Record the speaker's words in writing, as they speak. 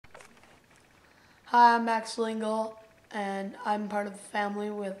Hi, I'm Max Lingle, and I'm part of a family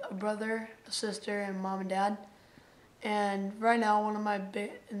with a brother, a sister, and mom and dad. And right now, one of my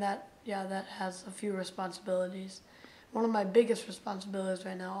big and that has a few responsibilities. One of my biggest responsibilities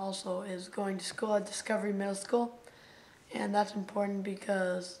right now also is going to school at Discovery Middle School, and that's important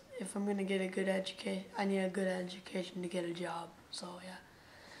because if I'm gonna get a good education, I need a good education to get a job. So yeah.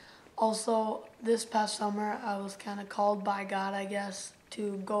 Also, this past summer, I was kind of called by God, I guess,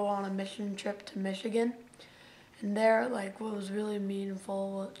 to go on a mission trip to Michigan. And there, like, what was really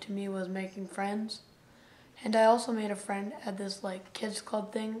meaningful to me was making friends. And I also made a friend at this, like, kids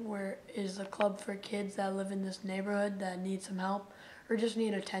club thing where it is a club for kids that live in this neighborhood that need some help or just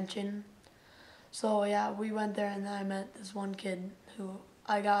need attention. So, yeah, we went there and I met this one kid who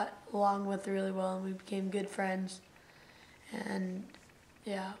I got along with really well and we became good friends. And,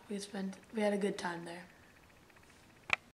 yeah, we had a good time there.